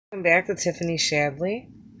Welcome back to Tiffany Shadley,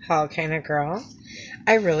 How Kind of Girl.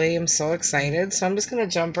 I really am so excited, so I'm just going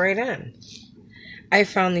to jump right in. I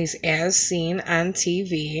found these as seen on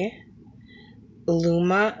TV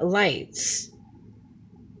Luma lights.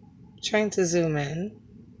 Trying to zoom in.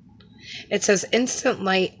 It says instant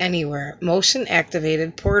light anywhere, motion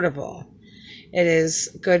activated portable. It is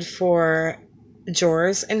good for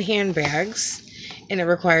drawers and handbags, and it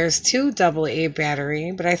requires 2 AA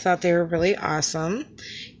battery, but I thought they were really awesome.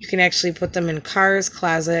 You can actually put them in cars,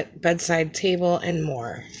 closet, bedside table, and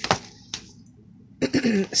more.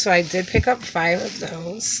 So I did pick up 5 of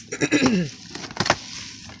those.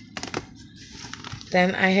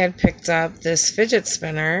 Then I had picked up this fidget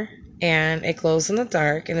spinner, and it glows in the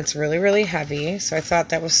dark, and it's really, really heavy. So I thought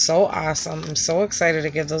that was so awesome. I'm so excited to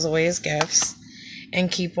give those away as gifts and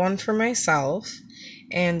keep one for myself.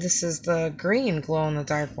 And this is the green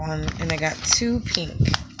glow-in-the-dark one, and I got 2 pink.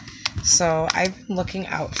 So I've been looking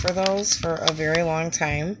out for those for a very long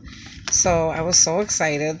time. So I was so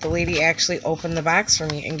excited. The lady actually opened the box for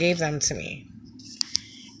me and gave them to me.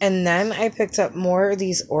 And then I picked up more of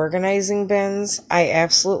these organizing bins. I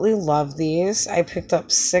absolutely love these. I picked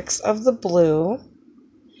up 6 of the blue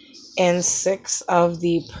and 6 of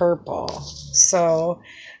the purple. So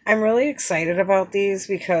I'm really excited about these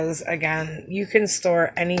because, again, you can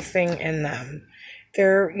store anything in them.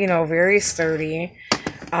 They're, very sturdy.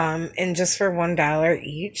 And just for $1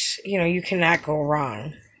 each, you cannot go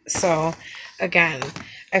wrong. So, again,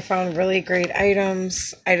 I found really great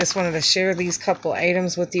items. I just wanted to share these couple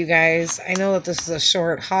items with you guys. I know that this is a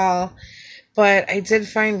short haul, but I did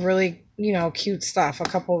find really, cute stuff. A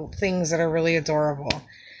couple things that are really adorable.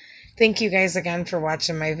 Thank you guys again for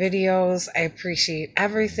watching my videos. I appreciate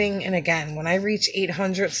everything. And again, when I reach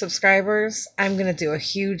 800 subscribers, I'm going to do a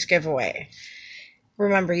huge giveaway.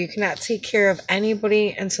 Remember, you cannot take care of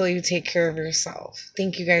anybody until you take care of yourself.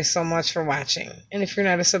 Thank you guys so much for watching. And if you're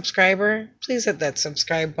not a subscriber, please hit that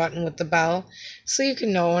subscribe button with the bell so you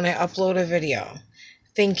can know when I upload a video.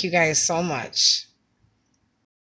 Thank you guys so much.